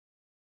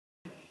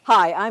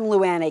Hi, I'm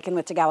Luan Akin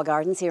with Tagawa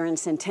Gardens here in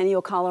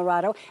Centennial,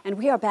 Colorado, and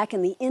we are back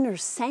in the inner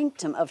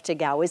sanctum of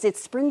Tagawa.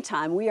 It's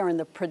springtime. We are in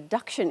the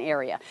production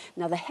area.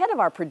 Now, the head of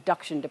our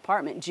production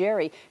department,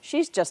 Jerry,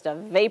 she's just a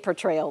vapor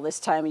trail this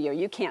time of year.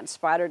 You can't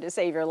spot her to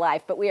save your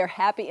life, but we are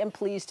happy and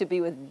pleased to be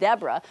with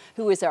Deborah,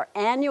 who is our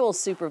annual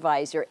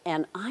supervisor,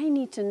 and I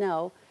need to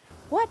know,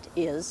 what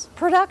is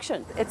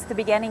production? It's the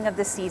beginning of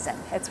the season.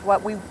 It's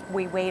what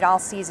we wait all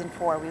season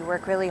for. We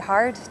work really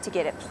hard to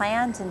get it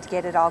planned and to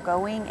get it all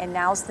going, and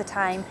now's the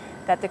time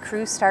that the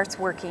crew starts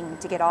working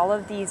to get all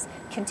of these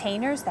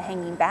containers, the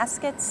hanging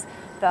baskets,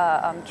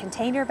 the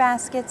container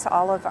baskets,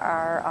 all of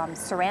our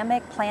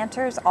ceramic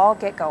planters all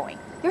get going.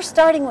 You're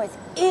starting with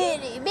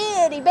itty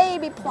bitty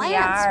baby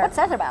plants. What's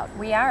that about?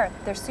 We are.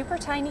 They're super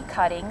tiny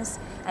cuttings,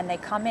 and they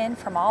come in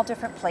from all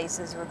different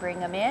places. We bring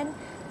them in.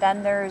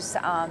 Then there's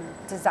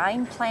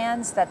design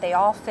plans that they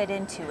all fit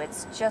into.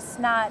 It's just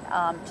not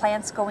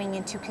plants going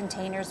into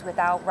containers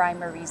without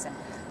rhyme or reason.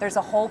 There's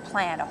a whole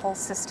plan, a whole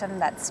system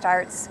that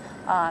starts,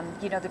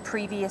 the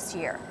previous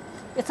year.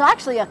 It's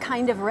actually a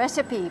kind of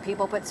recipe.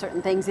 People put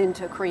certain things in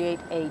to create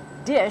a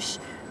dish.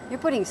 You're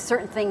putting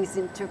certain things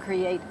in to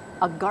create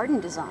a garden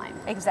design.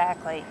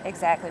 Exactly,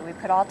 exactly. We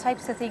put all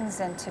types of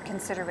things into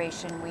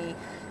consideration. We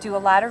do a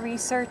lot of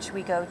research.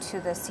 We go to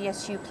the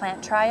CSU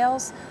plant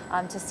trials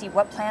to see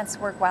what plants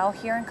work well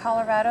here in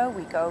Colorado.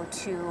 We go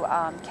to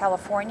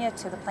California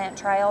to the plant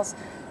trials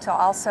to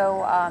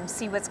also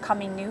see what's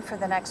coming new for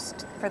the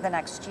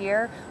next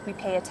year. We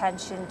pay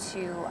attention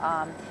to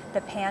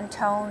the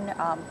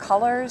Pantone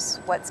colors,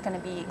 what's going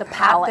to be the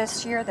palette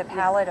this year, the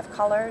palette of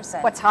colors.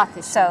 And what's hot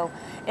this year? So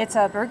it's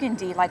a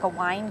burgundy, like a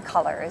wine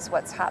color is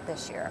what's hot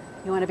this year.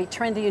 You want to be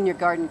trendy in your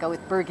garden, go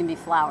with burgundy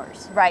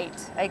flowers. Right,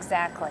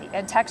 exactly.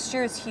 And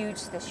texture is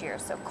huge this year.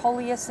 So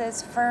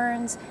coleuses,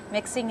 ferns,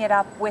 mixing it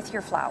up with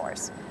your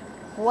flowers.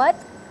 What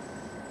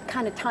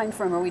kind of time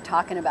frame are we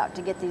talking about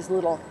to get these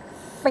little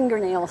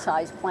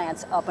fingernail-sized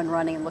plants up and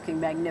running and looking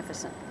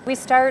magnificent? We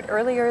start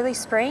early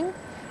spring,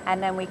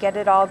 and then we get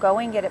it all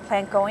going, get it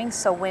plant going,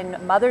 so when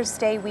Mother's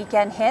Day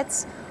weekend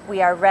hits,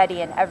 we are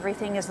ready and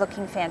everything is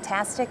looking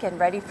fantastic and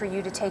ready for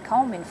you to take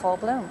home in full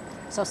bloom.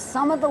 So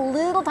some of the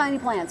little tiny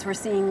plants we're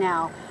seeing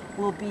now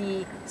will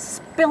be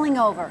spilling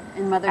over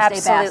in Mother's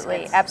Day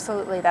baskets.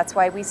 Absolutely. That's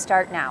why we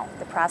start now.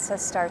 The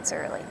process starts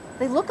early.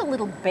 They look a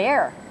little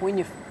bare when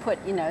you put,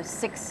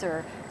 6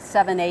 or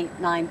 7, 8,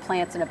 9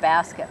 plants in a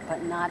basket,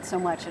 but not so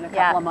much in a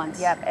couple of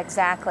months. Yep,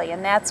 exactly.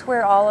 And that's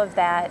where all of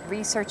that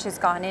research has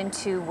gone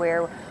into,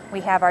 where we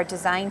have our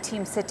design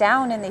team sit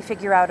down and they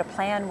figure out a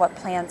plan, what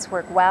plants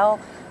work well,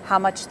 how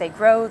much they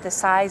grow, the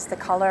size, the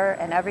color,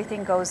 and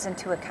everything goes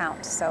into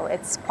account. So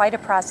it's quite a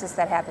process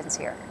that happens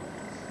here.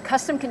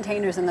 Custom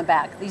containers in the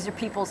back. These are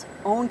people's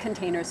own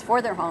containers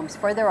for their homes,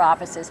 for their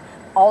offices.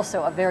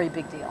 Also a very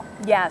big deal.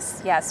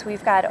 Yes.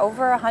 We've got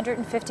over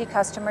 150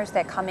 customers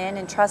that come in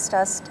and trust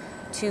us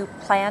to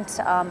plant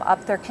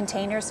up their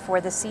containers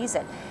for the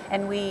season.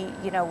 And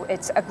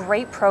it's a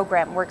great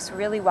program, works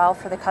really well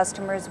for the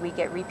customers. We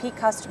get repeat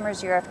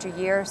customers year after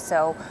year,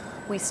 so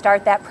we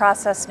start that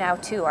process now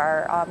too.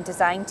 Our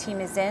design team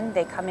is in,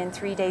 they come in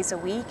 3 days a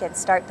week and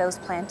start those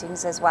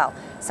plantings as well.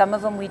 Some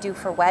of them we do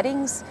for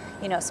weddings,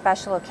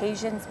 special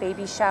occasions,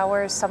 baby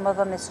showers. Some of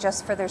them is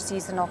just for their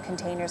seasonal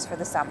containers for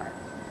the summer.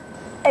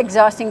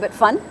 Exhausting but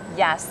fun?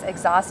 Yes,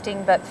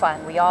 exhausting but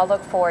fun. We all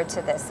look forward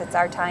to this. It's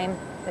our time.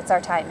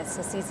 It's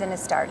the season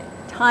is starting.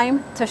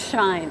 Time to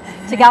shine.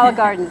 Tagawa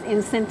Gardens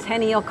in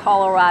Centennial,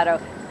 Colorado.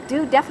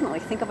 Do definitely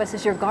think of us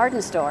as your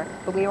garden store,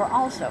 but we are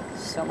also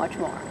so much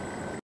more.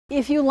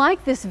 If you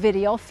like this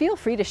video, feel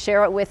free to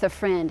share it with a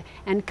friend,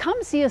 and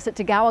come see us at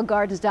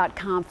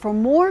TagawaGardens.com for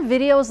more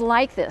videos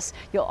like this.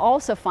 You'll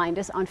also find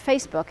us on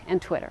Facebook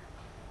and Twitter.